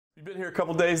You've been here a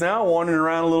couple days now, wandering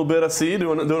around a little bit. I see you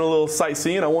doing a little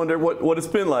sightseeing. I wonder what it's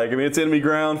been like. I mean, it's enemy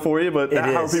ground for you, but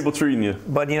how are people treating you?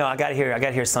 But you know, I got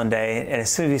here Sunday, and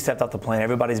as soon as we stepped off the plane,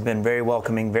 everybody's been very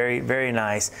welcoming, very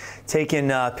nice,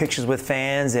 taking pictures with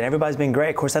fans, and everybody's been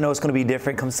great. Of course, I know it's going to be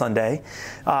different come Sunday.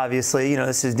 Obviously, you know,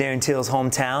 this is Darren Till's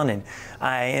hometown, and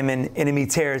I am in enemy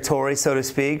territory, so to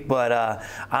speak. But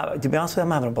to be honest with you,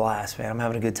 I'm having a blast, man. I'm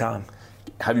having a good time.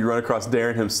 Have you run across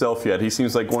Darren himself yet? He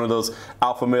seems like one of those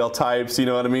alpha male types, you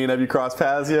know what I mean? Have you crossed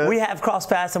paths yet? We have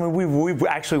crossed paths. I mean, we've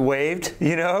actually waved,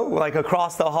 you know, like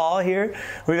across the hall here.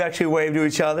 We've actually waved to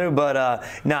each other, but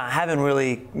no, I haven't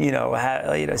really,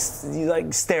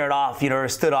 like stared off, or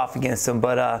stood off against him.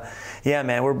 But yeah,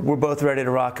 man, we're both ready to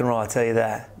rock and roll, I'll tell you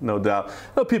that. No doubt. I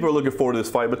know people are looking forward to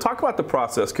this fight, but talk about the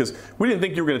process, because we didn't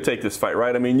think you were going to take this fight,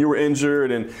 right? I mean, you were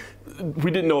injured, and we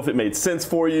didn't know if it made sense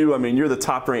for you. I mean, you're the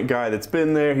top-ranked guy that's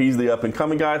been there. He's the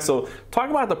up-and-coming guy. So talk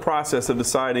about the process of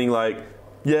deciding, like,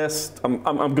 yes, I'm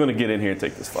going to get in here and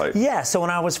take this fight. Yeah, so when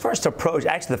I was first approached,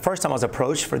 actually the first time I was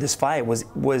approached for this fight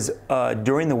was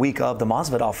during the week of the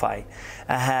Masvidal fight.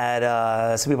 I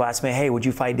had some people ask me, hey, would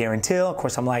you fight Darren Till? Of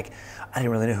course, I'm like, I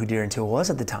didn't really know who Darren Till was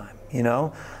at the time, you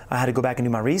know? I had to go back and do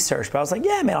my research, but I was like,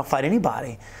 yeah, man, I'll fight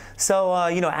anybody. So,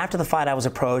 after the fight, I was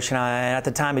approached, and at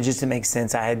the time, it just didn't make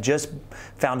sense. I had just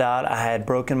found out I had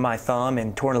broken my thumb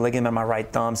and torn a ligament in my right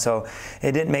thumb, so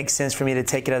it didn't make sense for me to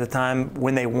take it at the time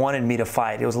when they wanted me to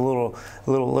fight. It was a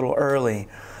little early.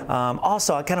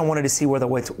 Also, I kind of wanted to see where the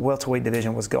welterweight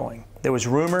division was going. There was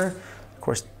rumor, of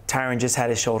course, Tyron just had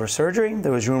his shoulder surgery.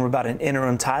 There was rumor about an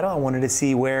interim title. I wanted to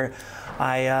see where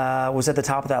I was at the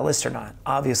top of that list or not.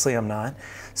 Obviously, I'm not.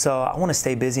 So I want to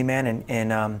stay busy, man,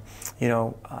 and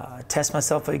test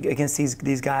myself against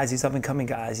these guys, these up-and-coming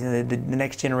guys. The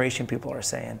next generation, people are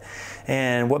saying.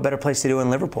 And what better place to do in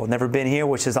Liverpool? Never been here,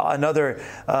 which is another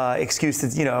excuse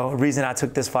to, reason I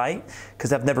took this fight,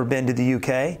 because I've never been to the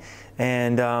UK.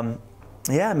 And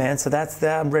yeah, man. So that's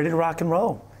that. I'm ready to rock and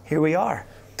roll. Here we are.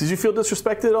 Did you feel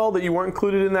disrespected at all that you weren't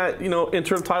included in that,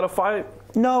 interim title fight?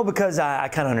 No, because I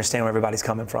kind of understand where everybody's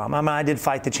coming from. I mean, I did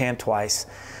fight the champ twice.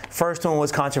 First one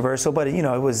was controversial, but it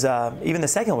was even the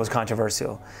second one was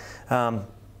controversial.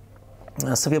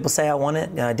 Some people say I won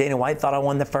it. Dana White thought I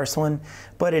won the first one,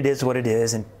 but it is what it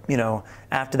is. And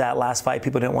after that last fight,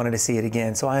 people didn't want to see it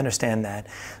again. So I understand that.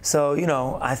 So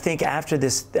I think after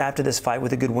this fight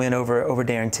with a good win over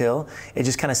Darren Till, it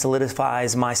just kind of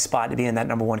solidifies my spot to be in that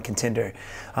 #1 contender.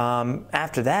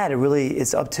 After that,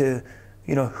 it's up to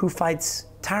who fights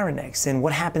Tyron next and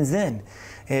what happens then.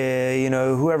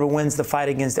 Whoever wins the fight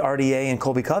against RDA and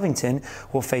Colby Covington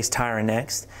will face Tyron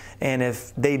next. And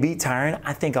if they beat Tyron,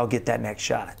 I think I'll get that next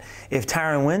shot. If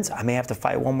Tyron wins, I may have to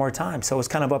fight one more time. So it's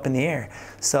kind of up in the air.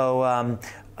 So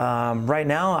right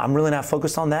now, I'm really not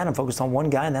focused on that. I'm focused on one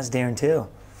guy, and that's Darren Till.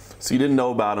 So you didn't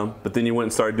know about him, but then you went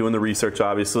and started doing the research,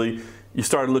 obviously. You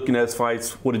started looking at his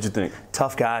fights. What did you think?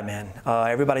 Tough guy, man.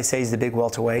 Everybody says he's the big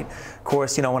welterweight. Of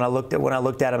course, when I looked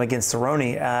at him against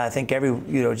Cerrone, I think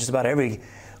just about every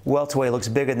welterweight looks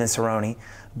bigger than Cerrone.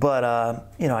 But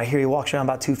I hear he walks around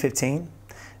about 215.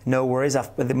 No worries.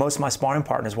 Most of my sparring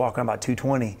partners walk around about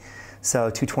 220.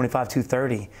 So 225,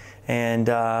 230. And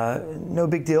no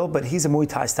big deal, but he's a Muay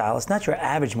Thai stylist, not your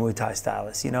average Muay Thai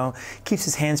stylist, Keeps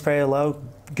his hands very low,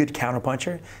 good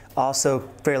counterpuncher, also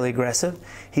fairly aggressive.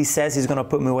 He says he's going to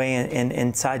put me away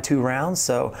inside 2 rounds,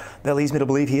 so that leads me to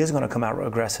believe he is going to come out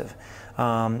aggressive.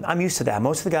 I'm used to that.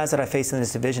 Most of the guys that I face in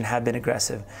this division have been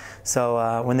aggressive.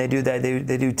 So when they do that,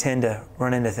 they do tend to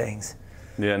run into things.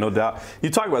 Yeah, no doubt. You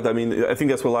talk about that. I mean, I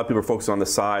think that's what a lot of people are focused on, the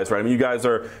size, right? I mean, you guys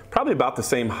are probably about the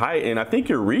same height, and I think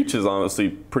your reach is honestly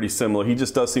pretty similar. He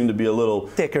just does seem to be a little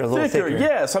thicker.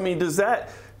 Yes. I mean, does that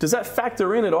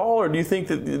factor in at all, or do you think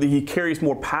that he carries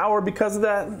more power because of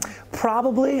that?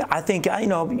 Probably. I think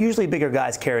usually bigger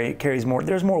guys carries more.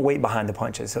 There's more weight behind the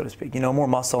punches, so to speak. More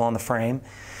muscle on the frame.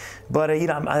 But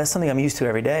that's something I'm used to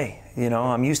every day.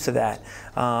 I'm used to that.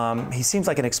 He seems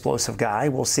like an explosive guy.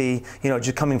 We'll see.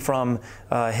 Just coming from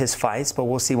his fights, but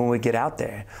we'll see when we get out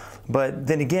there. But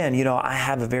then again, I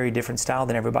have a very different style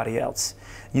than everybody else.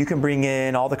 You can bring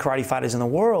in all the karate fighters in the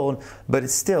world, but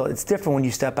it's different when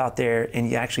you step out there and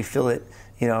you actually feel it.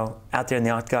 Out there in the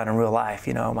octagon in real life.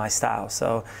 My style.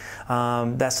 So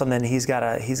that's something he's got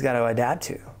to adapt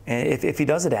to, and if he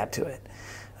does adapt to it.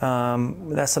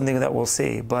 That's something that we'll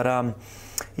see. But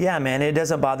yeah, man, it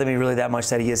doesn't bother me really that much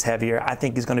that he is heavier. I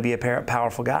think he's going to be a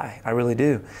powerful guy. I really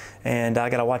do. And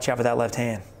I got to watch out for that left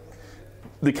hand.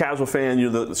 the casual fan, you're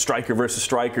the striker versus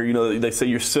striker. You know, they say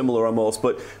you're similar almost,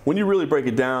 but when you really break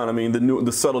it down, I mean,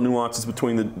 the subtle nuances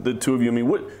between the two of you. I mean,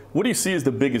 what do you see as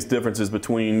the biggest differences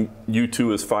between you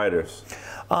two as fighters?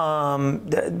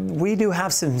 We do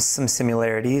have some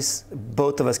similarities.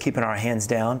 Both of us keeping our hands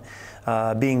down,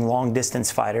 being long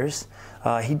distance fighters.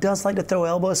 He does like to throw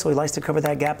elbows, so he likes to cover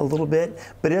that gap a little bit,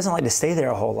 but he doesn't like to stay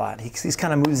there a whole lot. He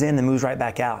kind of moves in and moves right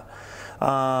back out.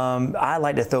 I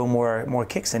like to throw more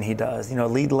kicks than he does. You know,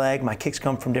 lead leg, my kicks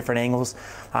come from different angles.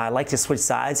 I like to switch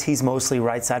sides. He's mostly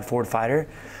right side forward fighter.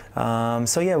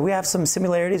 So yeah, we have some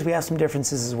similarities. We have some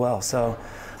differences as well. So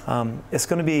it's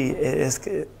going to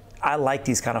be, I like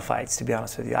these kind of fights, to be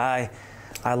honest with you. I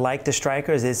like the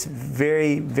strikers. It's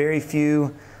very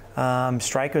few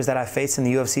strikers that I've faced in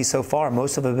the UFC so far.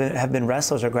 Most of them have been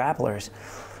wrestlers or grapplers.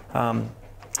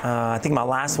 I think my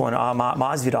last one,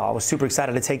 Masvidal, I was super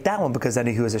excited to take that one because I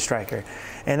knew he was a striker.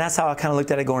 And that's how I kind of looked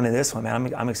at it going into this one,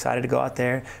 man. I'm excited to go out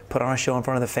there, put on a show in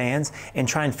front of the fans, and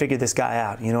try and figure this guy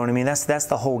out. You know what I mean? That's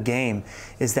the whole game,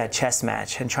 is that chess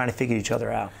match and trying to figure each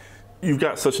other out. You've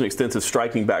got such an extensive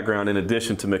striking background in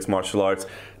addition to mixed martial arts.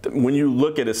 When you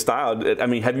look at his style, I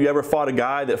mean, have you ever fought a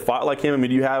guy that fought like him? I mean,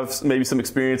 do you have maybe some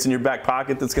experience in your back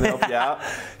pocket that's going to help you out?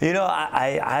 You know,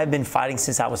 I've been fighting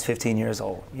since I was 15 years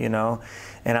old, you know,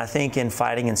 and I think in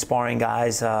fighting and sparring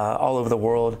guys all over the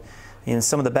world, you know,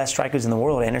 some of the best strikers in the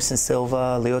world, Anderson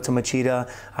Silva, Lyoto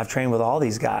Machida, I've trained with all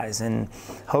these guys, and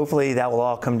hopefully that will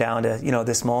all come down to, you know,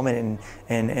 this moment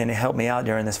and help me out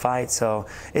during this fight. So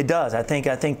it does. I think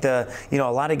you know,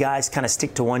 a lot of guys kind of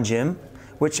stick to one gym,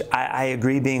 which I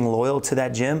agree, being loyal to that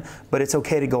gym, but it's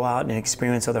okay to go out and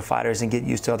experience other fighters and get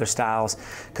used to other styles,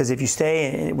 because if you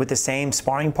stay with the same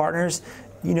sparring partners,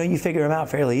 you know, you figure them out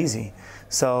fairly easy.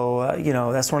 So you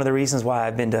know, that's one of the reasons why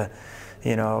I've been to,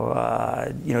 you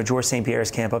know, George St. Pierre's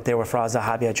camp up there with Faraz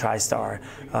Zahabi at TriStar,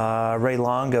 Ray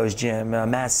Longo's gym,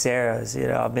 Matt Serra's. You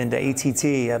know, I've been to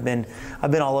ATT. I've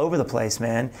been all over the place,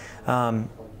 man.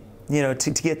 You know,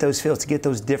 to get those feels, to get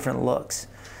those different looks.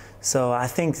 So I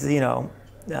think, you know,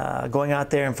 going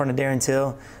out there in front of Darren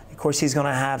Till, of course he's going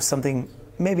to have something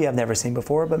maybe I've never seen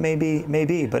before, but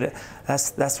maybe. But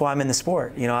that's why I'm in the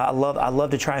sport. You know, I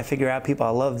love to try and figure out people. I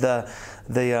love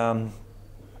the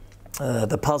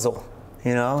puzzle.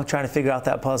 You know, trying to figure out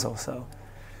that puzzle. So,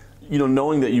 you know,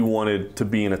 knowing that you wanted to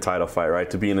be in a title fight, right?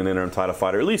 To be in an interim title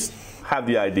fight, or at least have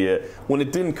the idea. When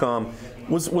it didn't come,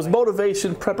 was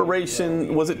motivation,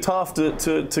 preparation, was it tough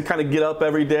to kind of get up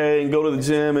every day and go to the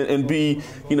gym and be,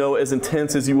 you know, as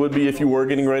intense as you would be if you were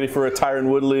getting ready for a Tyron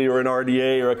Woodley or an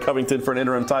RDA or a Covington for an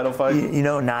interim title fight? You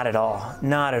know, not at all.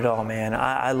 Not at all, man.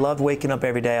 I love waking up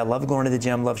every day. I love going to the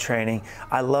gym, love training.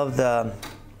 I love the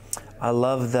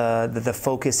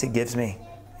focus it gives me,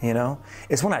 you know?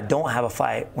 It's when I don't have a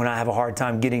fight, when I have a hard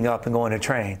time getting up and going to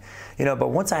train, you know? But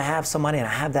once I have somebody and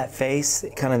I have that face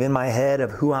kind of in my head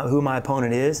of who my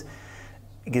opponent is,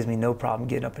 it gives me no problem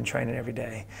getting up and training every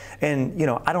day. And, you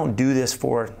know, I don't do this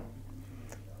for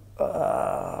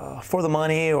the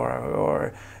money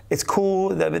or it's cool,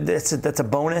 that's a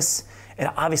bonus. And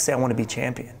obviously I want to be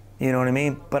champion, you know what I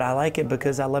mean? But I like it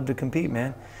because I love to compete,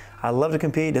 man. I love to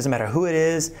compete, doesn't matter who it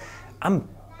is.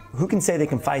 Who can say they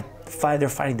can fight? They're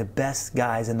fighting the best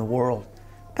guys in the world,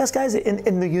 best guys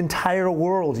in the entire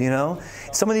world. You know,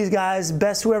 some of these guys,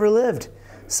 best who ever lived.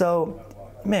 So,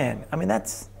 man, I mean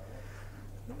that's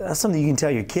something you can tell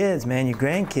your kids, man, your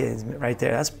grandkids, right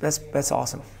there. That's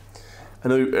awesome. I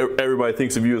know everybody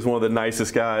thinks of you as one of the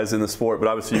nicest guys in the sport, but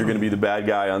obviously you're going to be the bad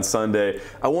guy on Sunday.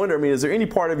 I wonder, I mean, is there any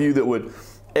part of you that would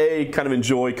kind of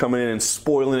enjoy coming in and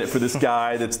spoiling it for this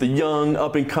guy that's the young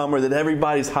up-and-comer that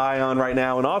everybody's high on right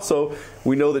now? And also,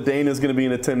 we know that Dana's going to be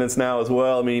in attendance now as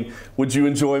well. I mean, would you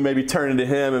enjoy maybe turning to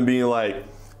him and being like,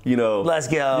 you know, let's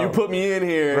go. You put me in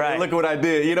here, right, and look at what I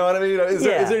did. You know what I mean? Is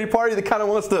there any party that kind of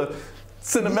wants to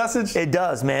send a message? It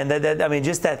does, man. I mean,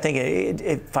 just that thing,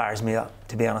 it fires me up,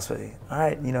 to be honest with you. All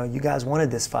right, you know, you guys wanted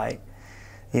this fight.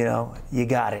 You know, you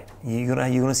got it. You're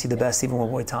gonna see the best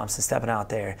Wonderboy Thompson stepping out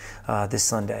there this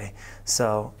Sunday.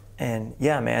 So, and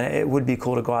yeah, man, it would be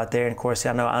cool to go out there. And of course,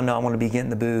 I know I'm going to be getting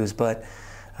the booze, but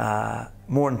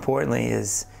more importantly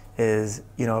is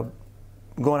you know,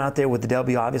 going out there with the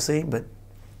W, obviously, but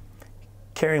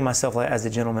carrying myself as a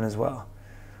gentleman as well.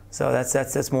 So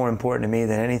that's more important to me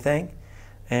than anything.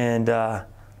 And but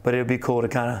it would be cool to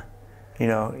kind of, you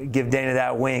know, give Dana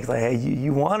that wink, like, hey,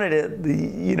 you wanted it,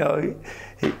 you know,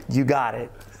 you got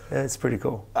it. It's pretty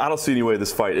cool. I don't see any way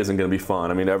this fight isn't going to be fun.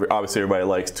 I mean, obviously everybody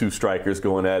likes two strikers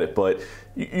going at it, but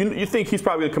you think he's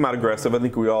probably going to come out aggressive. I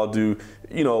think we all do.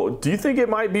 You know, do you think it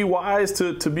might be wise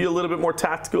to be a little bit more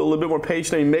tactical, a little bit more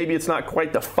patient? I mean, maybe it's not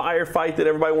quite the firefight that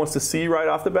everybody wants to see right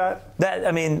off the bat?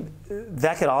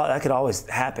 That could always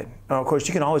happen. Of course,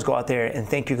 you can always go out there and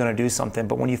think you're going to do something,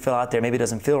 but when you feel out there, maybe it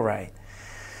doesn't feel right.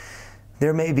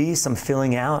 There may be some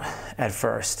feeling out at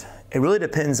first. It really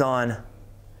depends on,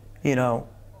 you know,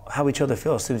 how each other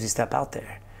feel as soon as you step out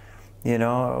there. You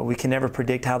know, we can never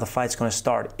predict how the fight's going to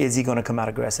start. Is he going to come out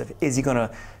aggressive? Is he going to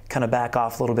kind of back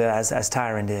off a little bit as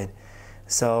Tyron did?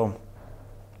 So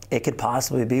it could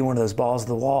possibly be one of those balls to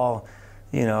the wall,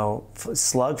 you know,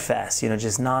 slugfest, you know,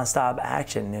 just nonstop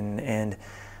action. And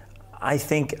I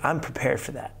think I'm prepared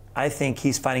for that. I think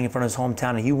he's fighting in front of his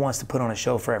hometown and he wants to put on a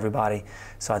show for everybody.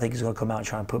 So I think he's going to come out and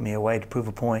try and put me away to prove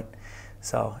a point.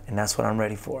 So, and that's what I'm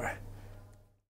ready for.